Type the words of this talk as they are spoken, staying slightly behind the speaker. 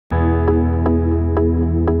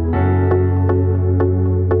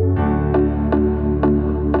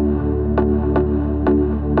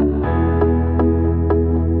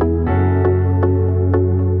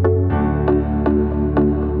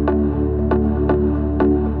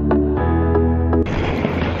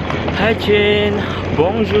Hai Jin,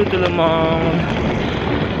 bonjour tout le monde.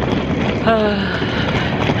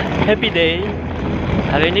 Happy day.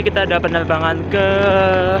 Hari ini kita ada penerbangan ke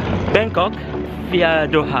Bangkok via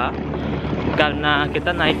Doha karena kita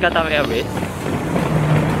naik Qatar Airways.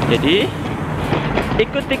 Jadi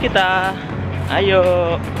ikuti kita,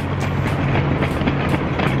 ayo.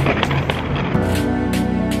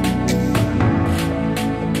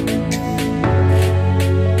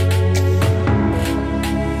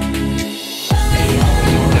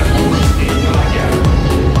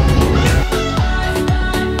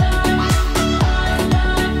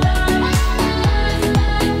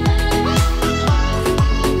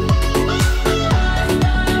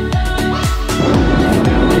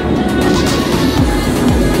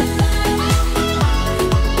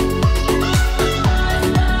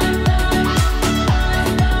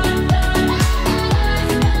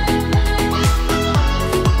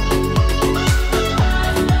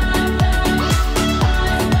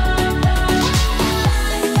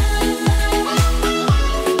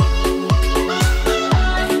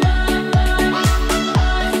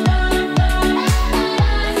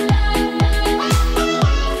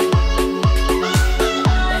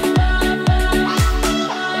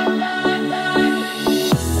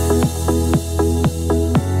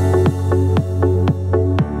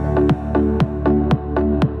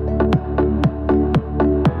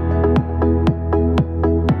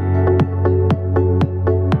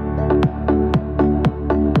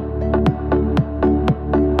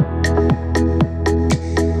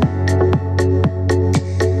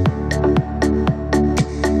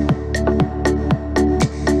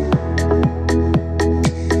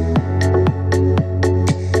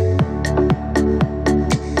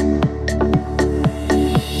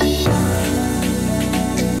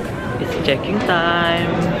 Checking time.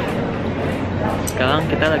 Sekarang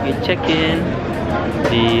kita lagi check-in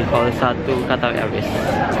di hall 1 Qatar Airways.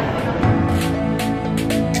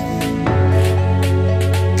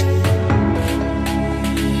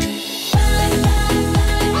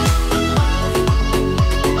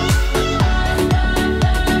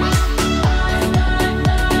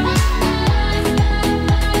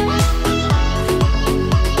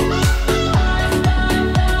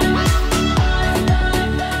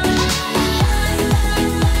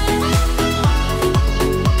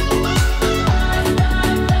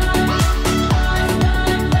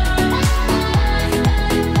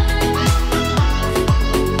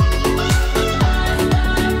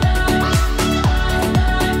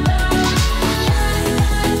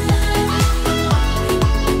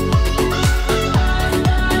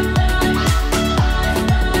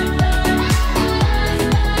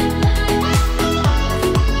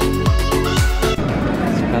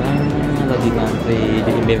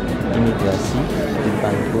 Di imigrasi di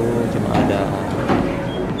depanku cuma ada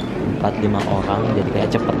 4-5 orang, jadi kayak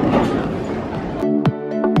cepet ya.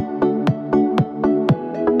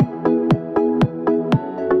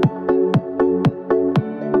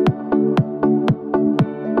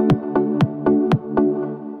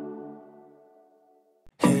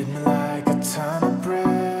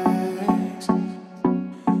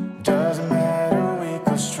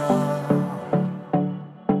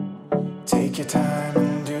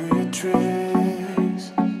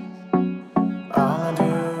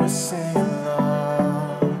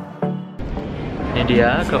 Ini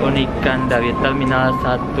dia keunikan dari Terminal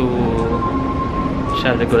 1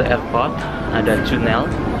 Charles de Gaulle Airport. Ada tunnel,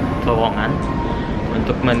 terowongan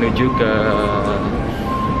untuk menuju ke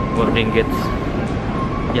boarding gates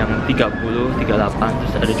yang 30, 38,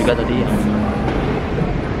 terus ada juga tadi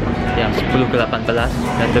yang 10 ke 18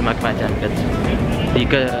 dan bermacam-macam gates. Jadi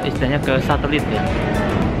istilahnya ke satelit ya.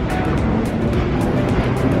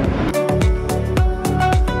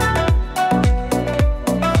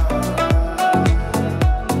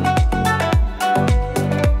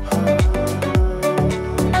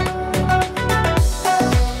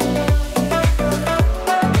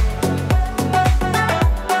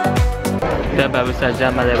 Kita baru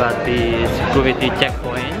saja melewati security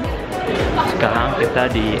checkpoint. Sekarang kita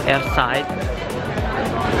di airside,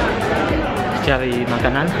 cari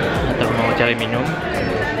makanan atau mau cari minum.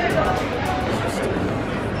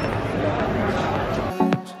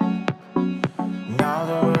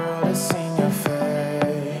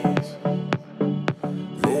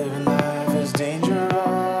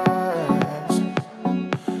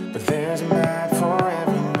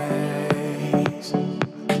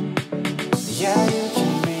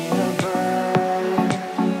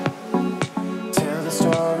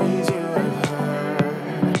 Stories you have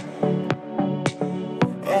heard,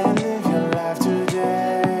 and live your life today.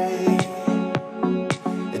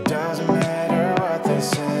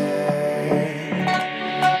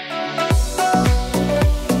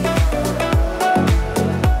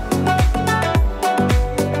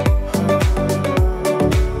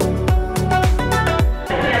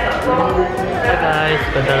 Hai guys,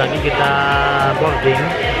 bentar lagi kita boarding.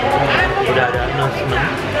 Udah ada announcement.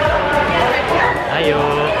 Ayo.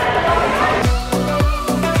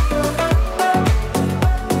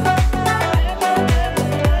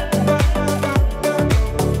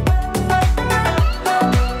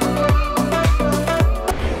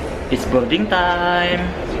 It's boarding time.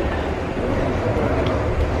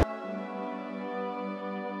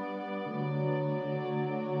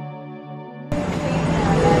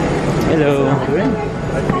 Hello.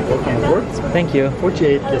 Welcome aboard. Thank you.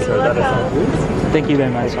 48 yes, that is all good. Thank you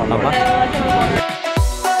very much. Papa.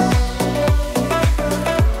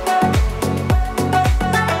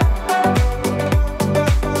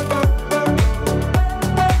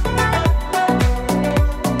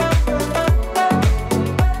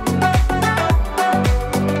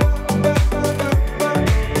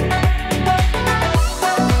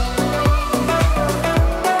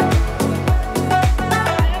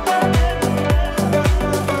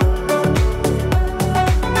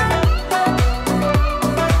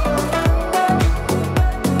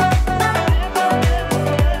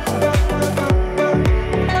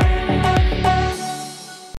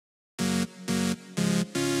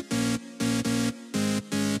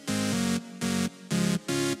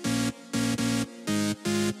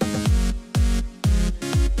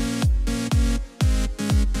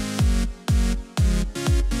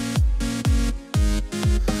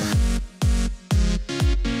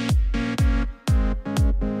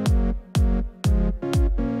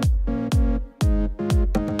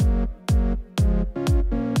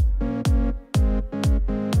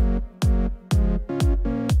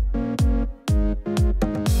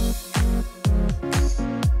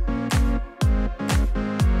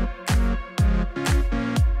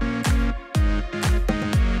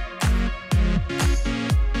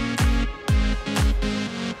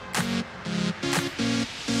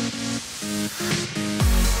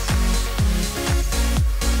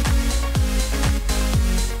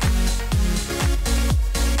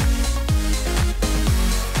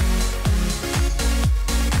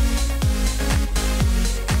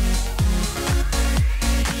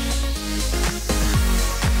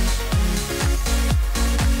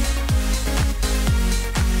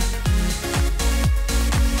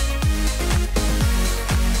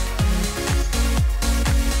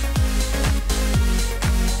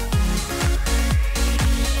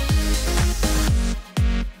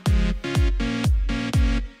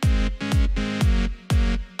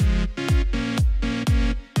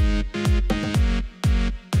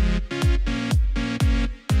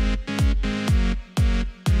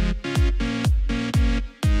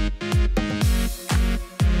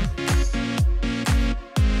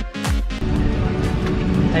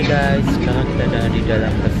 Hai guys, sekarang kita ada di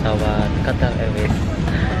dalam pesawat Qatar Airways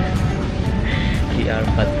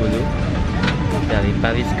QR40 dari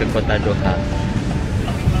Paris ke kota Doha.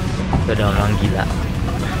 Ada orang gila.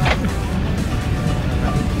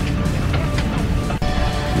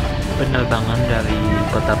 Penerbangan dari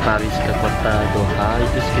kota Paris ke kota Doha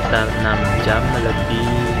itu sekitar 6 jam lebih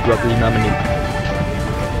 25 menit.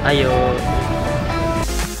 Ayo.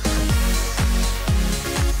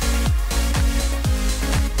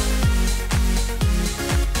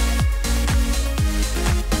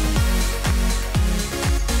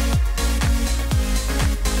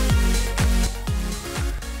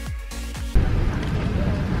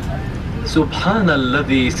 سبحان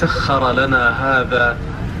الذي سخر لنا هذا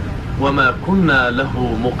وما كنا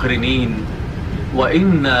له مقرنين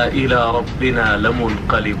وإنا إلى ربنا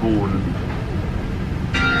لمنقلبون.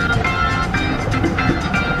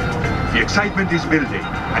 The excitement is building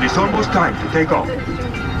and it's almost time to take off.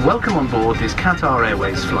 Welcome on board this Qatar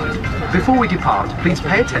Airways flight. Before we depart, please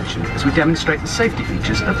pay attention as we demonstrate the safety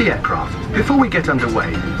features of the aircraft. Before we get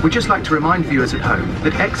underway, we'd just like to remind viewers at home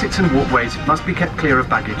that exits and walkways must be kept clear of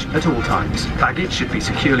baggage at all times. Baggage should be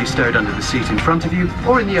securely stowed under the seat in front of you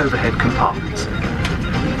or in the overhead compartments.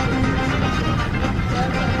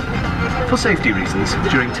 For safety reasons,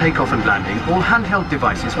 during takeoff and landing, all handheld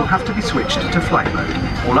devices will have to be switched to flight mode.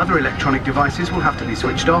 All other electronic devices will have to be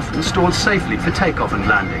switched off and stored safely for takeoff and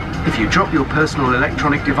landing. If you drop your personal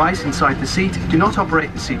electronic device inside the seat, do not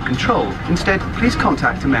operate the seat control. Instead, please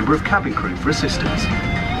contact a member of cabin crew for assistance.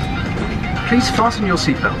 Please fasten your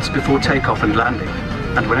seatbelts before takeoff and landing,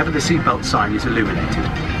 and whenever the seatbelt sign is illuminated.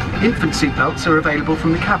 Infant seatbelts are available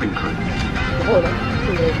from the cabin crew.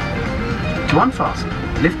 To unfasten,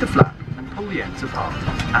 lift the flap the ends apart.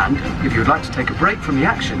 And if you would like to take a break from the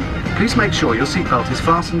action, please make sure your seatbelt is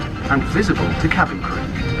fastened and visible to cabin crew.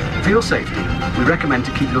 For your safety, we recommend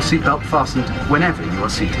to keep your seatbelt fastened whenever you are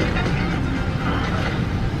seated.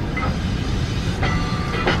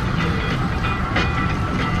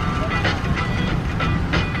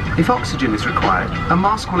 If oxygen is required, a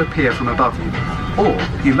mask will appear from above you, or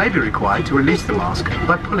you may be required to release the mask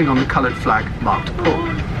by pulling on the coloured flag marked pull.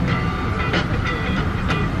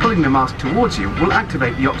 Pulling the mask towards you will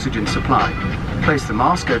activate the oxygen supply. Place the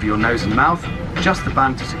mask over your nose and mouth, adjust the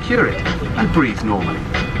band to secure it, and breathe normally.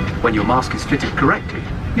 When your mask is fitted correctly,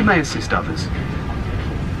 you may assist others.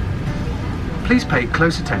 Please pay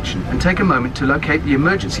close attention and take a moment to locate the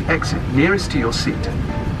emergency exit nearest to your seat.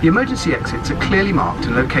 The emergency exits are clearly marked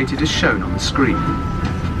and located as shown on the screen.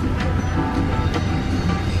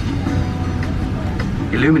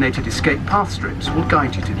 Illuminated escape path strips will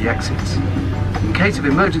guide you to the exits. In case of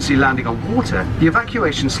emergency landing on water, the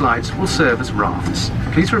evacuation slides will serve as rafts.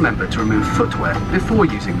 Please remember to remove footwear before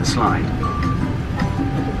using the slide.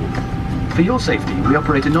 For your safety, we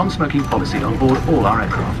operate a non-smoking policy on board all our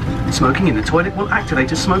aircraft. Smoking in the toilet will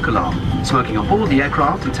activate a smoke alarm. Smoking on board the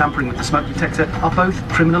aircraft and tampering with the smoke detector are both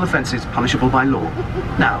criminal offences punishable by law.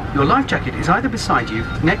 Now, your life jacket is either beside you,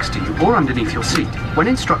 next to you, or underneath your seat. When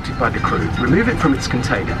instructed by the crew, remove it from its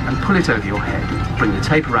container and pull it over your head. Bring the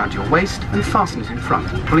tape around your waist and fasten it in front,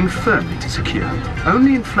 pulling firmly to secure.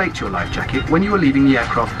 Only inflate your life jacket when you are leaving the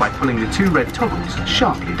aircraft by pulling the two red toggles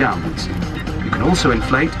sharply downwards. You can also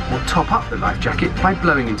inflate or top up the life jacket by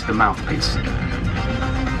blowing into the mouthpiece.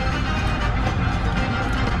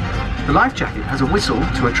 The life jacket has a whistle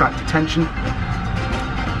to attract attention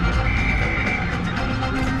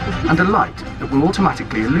and a light that will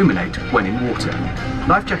automatically illuminate when in water.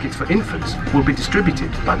 Life jackets for infants will be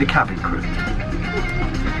distributed by the cabin crew.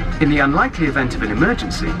 In the unlikely event of an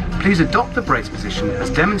emergency, please adopt the brace position as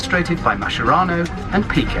demonstrated by Mascherano and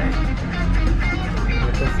Piquet.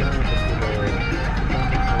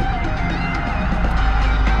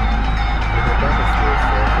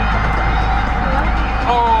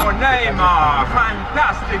 Oh, Neymar!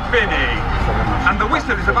 Fantastic finish! And the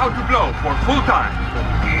whistle is about to blow for full time.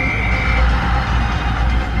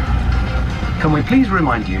 Can we please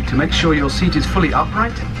remind you to make sure your seat is fully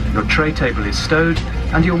upright, your tray table is stowed,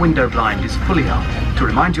 and your window blind is fully up. To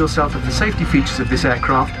remind yourself of the safety features of this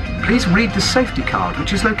aircraft, please read the safety card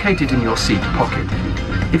which is located in your seat pocket.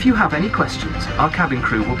 If you have any questions, our cabin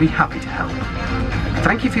crew will be happy to help.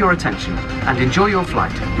 Thank you for your attention and enjoy your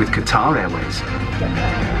flight with Qatar Airways.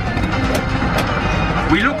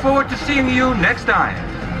 We look forward to seeing you next time.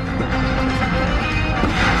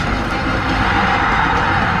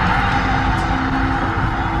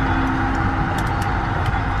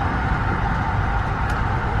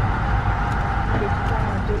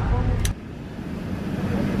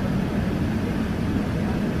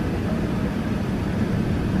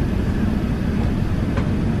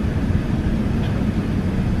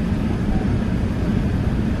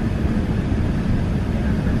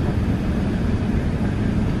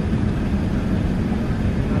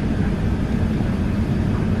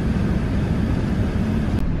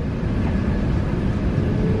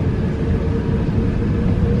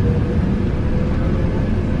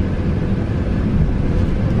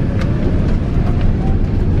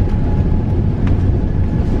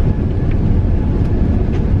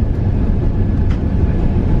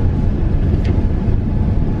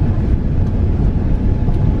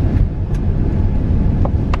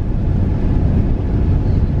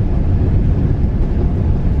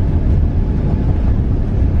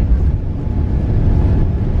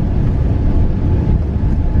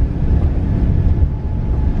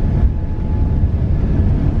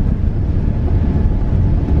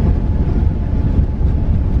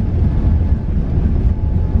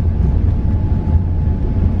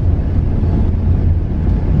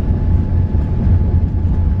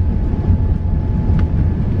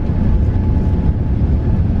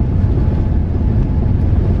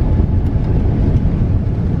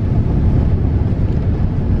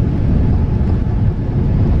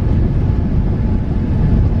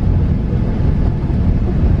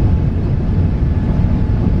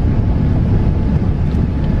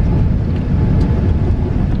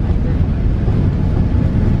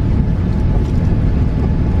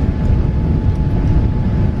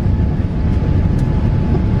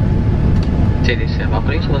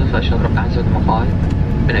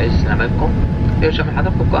 يرجى من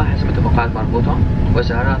حضرتكم بقاء حسب الاتفاقات المربوطة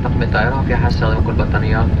وزراء طاقم الطائرة في حال استخدام كل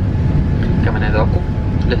البطانيات. كما ندعوكم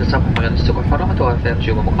للتصفح مجال السوق الحرة وتوافر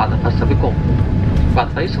جيوب مقعدة خاصة بكم. بعد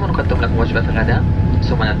قليل سوف نقدم لكم وجبة الغداء،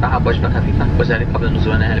 ثم نتبعها بوجبة خفيفة وذلك قبل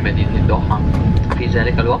نزولنا إلى مدينة الدوحة. في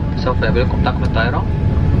ذلك الوقت سوف يبلغكم طاقم الطائرة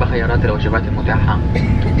بخيارات الوجبات المتاحة.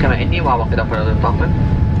 كما إني وبقية أفراد الطاقم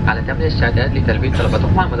على تم الاستعداد لتلبية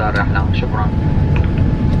طلباتكم على مدار الرحلة. شكرا.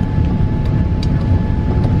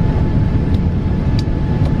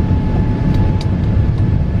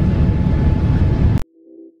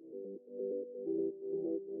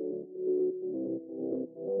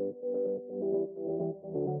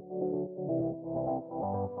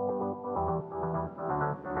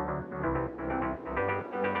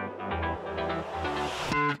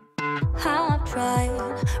 tried,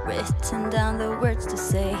 written down the words to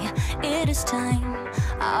say it is time.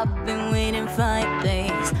 I've been waiting 5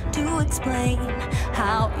 days to explain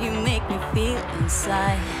how you make me feel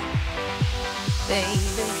inside.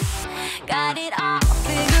 Baby, got it all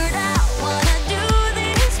figured out, wanna do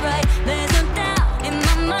this right. There's no doubt in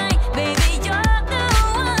my mind, baby, you're the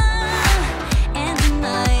one. And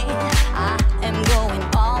tonight, I am going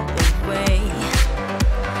all the way.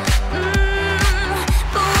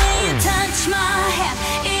 The way you touch my hand,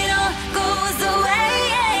 it all goes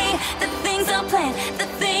away. The things I planned, the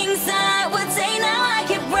things I would say, now I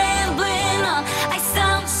keep rambling on. I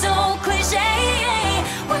sound so cliche.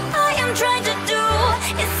 What I am trying to do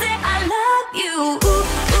is say I love you. Ooh,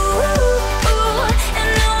 ooh, ooh.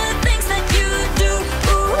 And all the things that you do.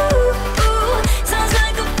 Ooh, ooh. Sounds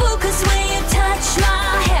like a fool, 'cause when you touch my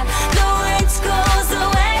hair, the words goes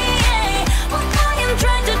away. What I am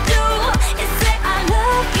trying to do is say I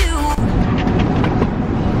love you.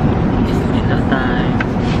 It's dinner time.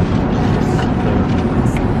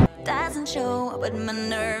 Doesn't show, but my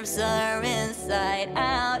nerves are inside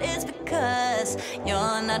out. It's because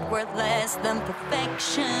you're not worth less than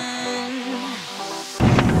perfection.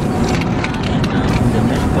 The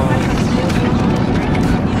best part.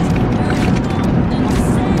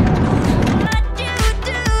 What you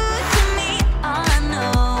do to me, all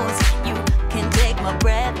knows you can take my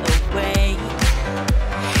breath away.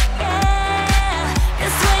 Yeah,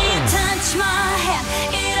 it's when you touch my hand,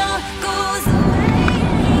 it all goes away.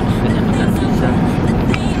 Banyak makan pizza. The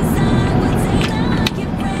things I would say, now I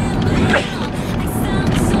keep rambling on. I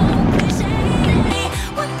sound so cliche.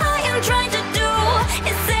 What I am trying to do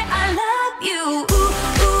is say I love you. Ooh,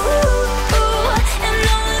 ooh, ooh. And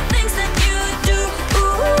all the things that you do.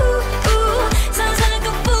 Ooh, ooh. Sounds like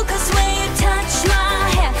a fool, 'cause when you touch my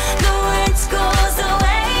hair, the words goes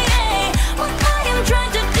away. What I am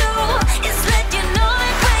trying to do is let you know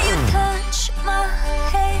that when you touch my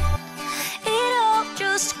hair, it all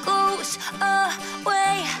just goes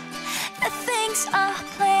away. The things I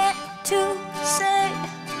plan to say,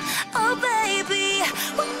 oh baby,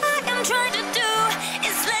 what I am trying to do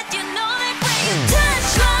is let you know that when you touch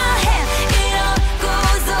my hair, it all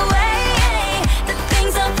goes away. The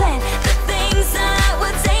things I plan, the things I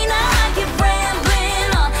would say, now I keep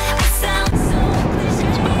rambling on. I sound so cliche.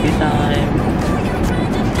 Coffee time.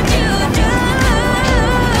 You do.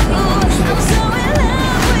 I'm so in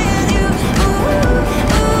love with you. Ooh,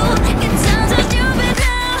 ooh. It sounds so stupid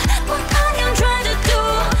now. What I am trying to do,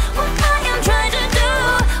 what I am trying to do,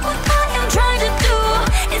 what I am trying to do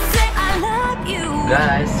is say I love you.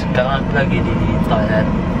 Guys, sekarang aku lagi di toilet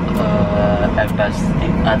Airbus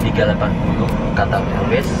A380 Qatar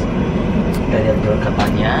Airways. Kita lihat dulu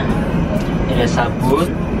katanya. Ini ada sabun,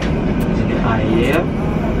 sini air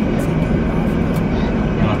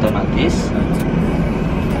yang otomatis,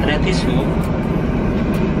 ada tisu,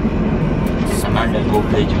 sama ada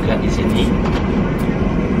Gaulle juga di sini.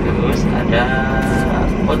 Terus ada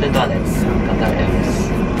water toilet Qatar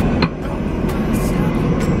Airways.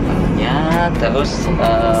 Terus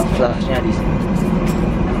flashnya di sini.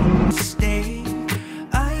 Stay,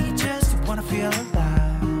 I just wanna feel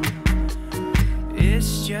alive.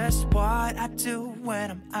 It's just what I do when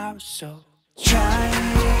I'm out, so try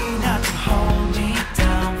not to hold me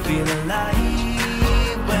down. Feel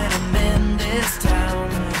alive when I'm in this town.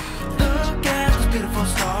 Look at those beautiful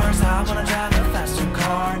stars. I wanna drive a faster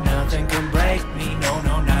car. Nothing can break me, no,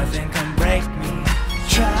 no, nothing can break me.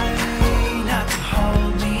 Try not to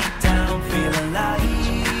hold me down. Feel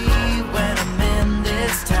alive when I'm in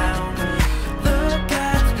this town. Look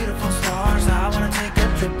at the beautiful stars. I wanna take a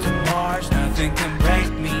trip to Mars. Nothing can break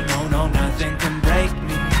me, no, no, nothing can break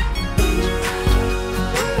me.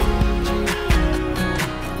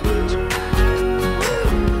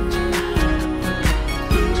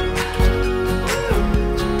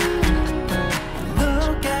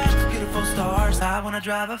 Look at the beautiful stars. I wanna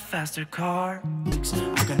drive a faster car.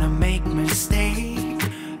 I'm gonna make mistakes.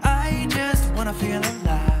 I just wanna feel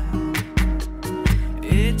alive.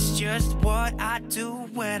 It's just what I do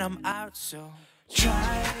when I'm out, so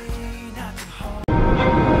try not to hold.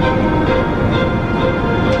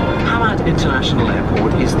 Hamad International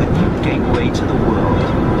Airport is the new gateway to the world.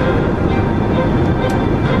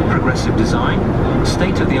 Progressive design,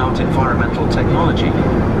 state-of-the-art environmental technology,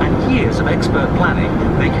 and years of expert planning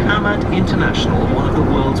make Hamad International one of the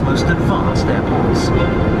world's most advanced airports.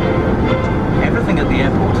 Everything at the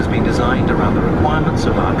airport has been designed around the requirements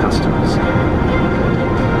of our customers.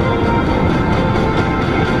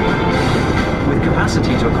 With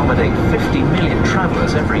capacity to accommodate 50 million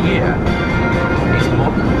travellers every year, it's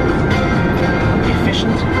modern,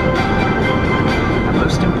 efficient, and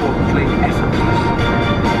most importantly, effortless.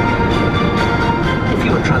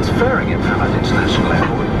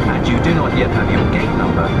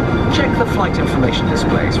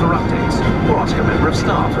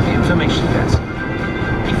 for the information desk.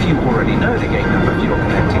 If you already know the gate number of your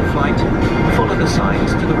connecting flight, follow the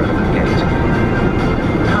signs to the relevant gate.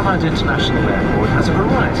 Hamad International Airport has a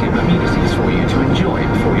variety of amenities for you to enjoy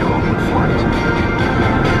before your onward flight.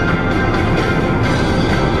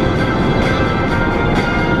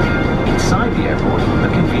 Inside the airport, a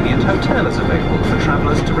convenient hotel is available for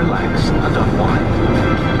travellers to relax and unwind.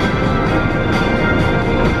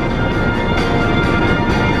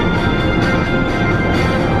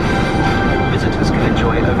 Visitors can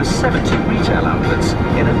enjoy over 70 retail outlets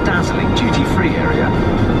in a dazzling duty-free area.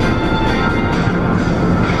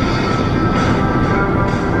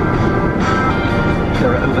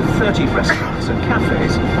 There are over 30 restaurants and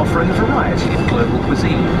cafes offering a variety of global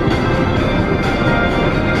cuisine.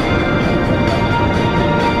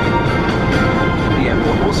 The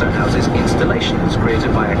airport also houses installations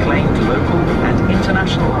created by acclaimed local and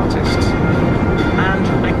international artists, and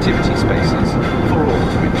activity spaces for all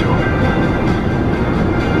to enjoy.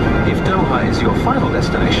 If Doha is your final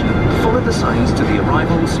destination, follow the signs to the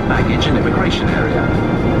arrivals, baggage and immigration area.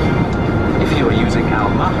 If you are using Al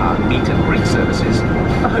Maha meet and greet services,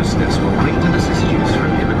 the hostess will greet and assist you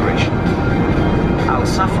through immigration. Al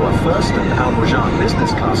Safwa First and Al Rajan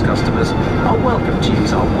business class customers are welcome to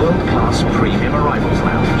use our world-class premium arrivals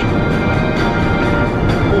lounge.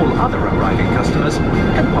 All other arriving customers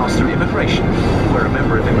can pass through immigration, where a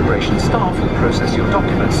member of immigration staff will process your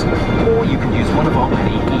documents, or you can use one of our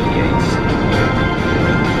many e-gates.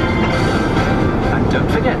 And don't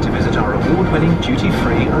forget to visit our award-winning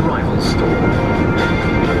duty-free arrivals store.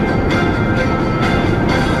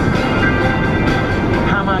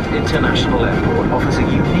 Hamad International Airport offers a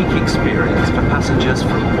unique experience for passengers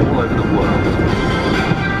from all over the world.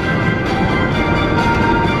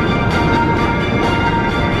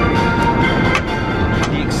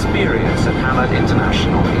 The experience at Hamad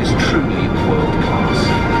International is truly world-class.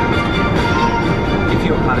 If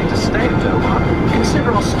you're planning to stay in Doha,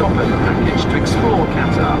 consider our stopover package to explore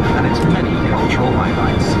Qatar and its many cultural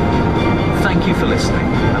highlights. Thank you for listening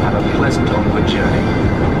and have a pleasant onward journey.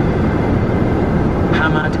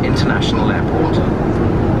 Hamad International Airport,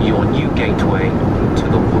 your new gateway to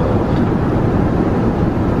the world.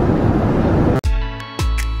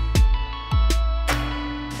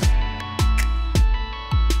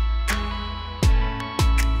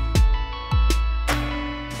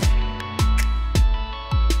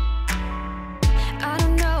 I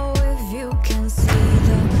don't know if you can see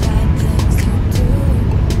the bad things you do,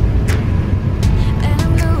 and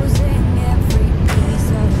I'm losing every piece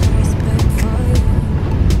of respect for you.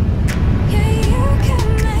 Yeah, you can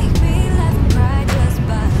make me laugh and cry just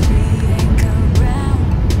by being around.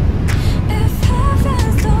 If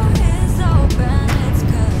heaven's door is open, it's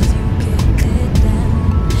 'cause you kicked it down.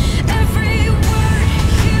 Every word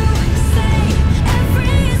you say,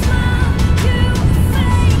 every smile you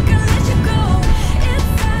fake, I let you go. It's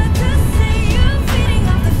sad to see you feeding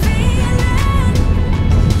off the feeling.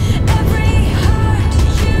 Every heart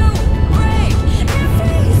you break,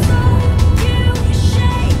 every soul you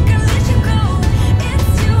shake, I let you go.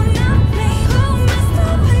 It's you, not me, who messed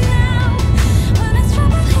up now. When it's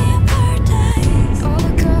trouble in paradise, all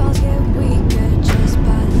the girls get weaker just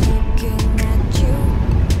by looking at you.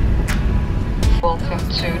 Welcome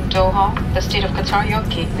to Doha, the state of Qatar, your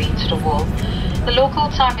gateway to the world. The local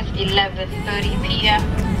time is 11:30 p.m.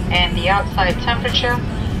 and the outside temperature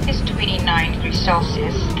is 29 degrees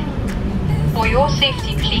Celsius. For your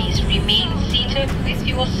safety, please remain seated with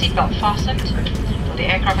your seatbelt fastened. For the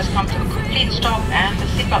aircraft has come to a complete stop and the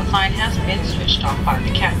seatbelt sign has been switched off by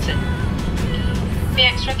the captain. Be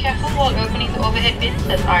extra careful while opening the overhead bins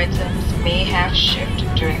as items may have shipped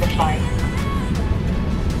during the flight.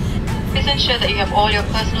 Please ensure that you have all your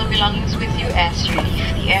personal belongings with you as you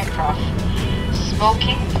leave the aircraft.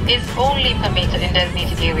 Smoking is only permitted in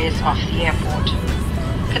designated areas of the airport.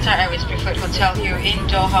 Qatar Airways preferred hotel here in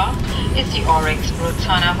Doha is the Oryx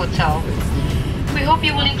Rotana Hotel. We hope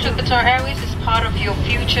you will include Qatar Airways as part of your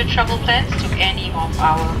future travel plans to any of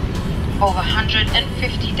our over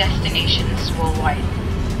 150 destinations worldwide.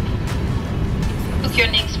 To book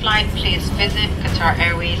your next flight, please visit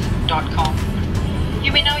QatarAirways.com.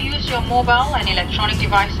 You may now use your mobile and electronic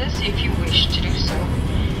devices if you wish to do so.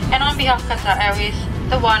 And on behalf of Qatar Airways,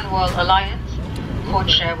 the One World Alliance,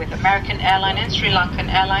 code-share with American Airlines and Sri Lankan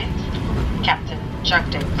Airlines, Captain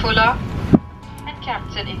Jagdeep Kula and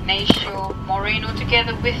Captain Ignacio Moreno,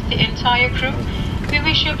 together with the entire crew, we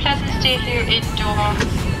wish you a pleasant stay here in Doha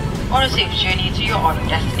or a safe journey to your autumn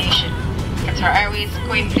destination. Qatar Airways,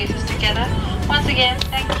 going places together. Once again,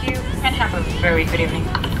 thank you and have a very good evening.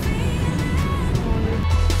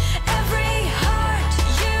 Every heart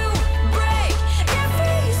you break,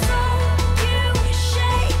 every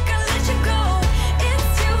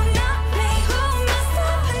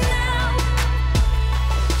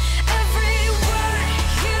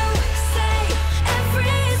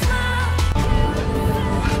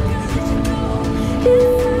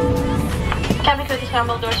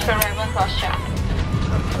scrambled doors for arrival and cross-check.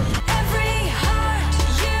 Every heart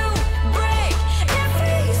you break,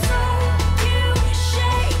 every soul you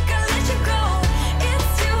shake, I let you go.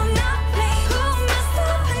 It's you, not me, who messed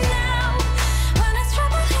up now. When it's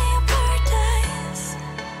trouble in your paradise.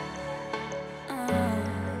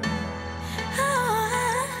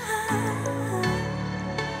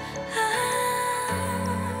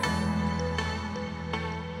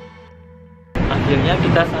 Akhirnya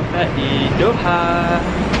kita sampai di Doha.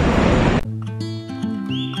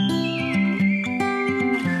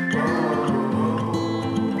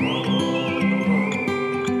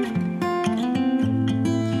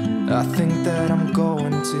 I think that I'm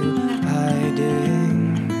going to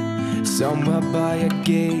hiding somewhere by a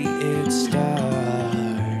gated star.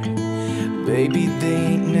 Baby,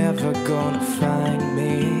 they ain't never gonna find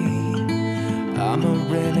me. I'm a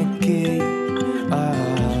renegade.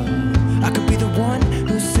 I could be the one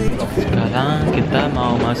who saved. Sekarang kita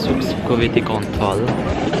mau masuk security control.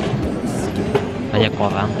 Banyak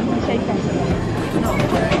orang.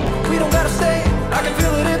 We don't gotta stay. I can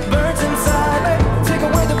feel it, it burns inside me. Take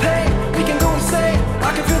away the pain, we can go insane.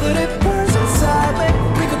 I can feel it, it burns inside me.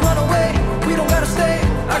 We could run away. We don't gotta stay.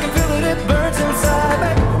 I can feel it, it burns inside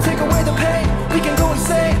me. Take away the pain, we can go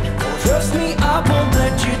insane. Trust me, I won't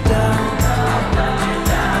let you down.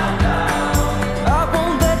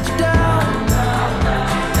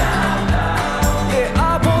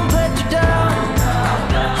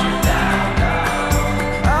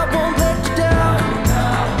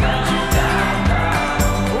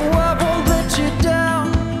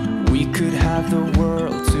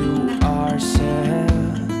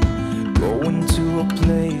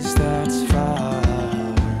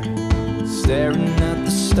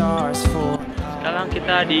 Sekarang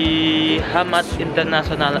kita di Hamad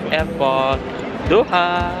International Airport,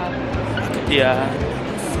 Doha. Ya.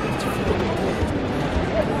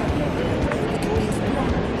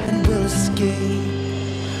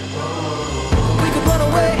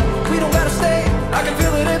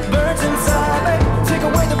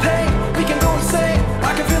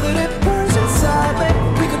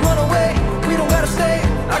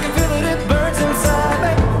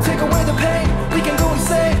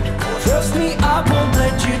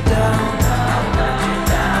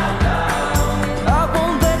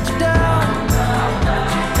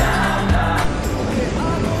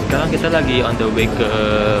 Sekarang kita lagi on the way ke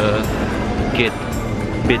gate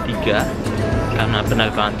B3 karena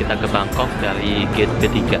penerbangan kita ke Bangkok dari gate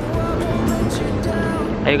B3.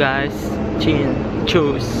 Ayo guys,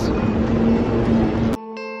 choose.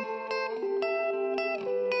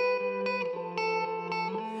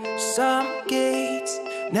 Some gates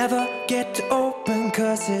never get to open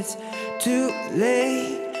 'cause it's too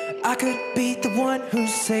late. I could be the one who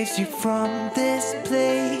saves you from this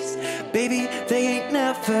place. Baby, they ain't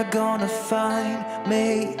never gonna find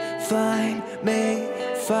me, find me.